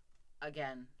both are.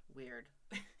 Again, weird.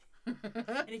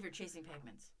 And if you're chasing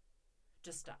pavements,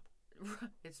 just stop.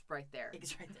 It's right there.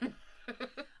 It's right there.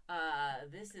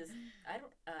 This is,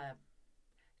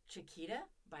 Chiquita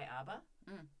by ABBA.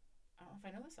 I don't know if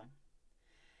I know this song.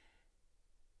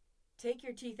 Take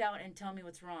your teeth out and tell me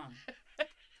what's wrong.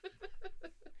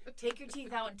 Take your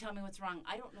teeth out and tell me what's wrong.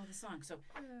 I don't know the song. So,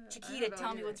 Chiquita,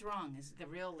 tell me what's wrong is the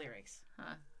real lyrics.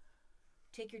 Huh.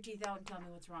 Take your teeth out and tell me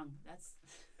what's wrong. That's.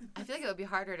 I feel like it would be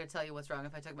harder to tell you what's wrong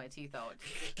if I took my teeth out.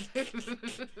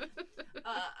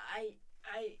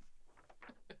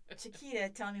 Chiquita,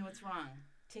 tell me what's wrong.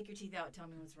 Take your teeth out, tell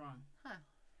me what's wrong. Huh.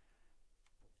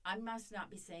 I must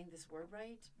not be saying this word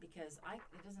right because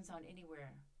it doesn't sound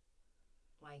anywhere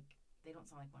like, they don't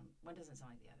sound like one. One doesn't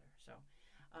sound like the other. So,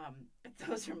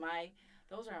 those are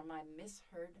my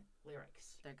misheard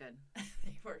lyrics. They're good.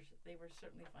 They were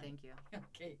certainly fun. Thank you.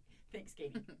 Okay, thanks,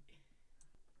 Katie.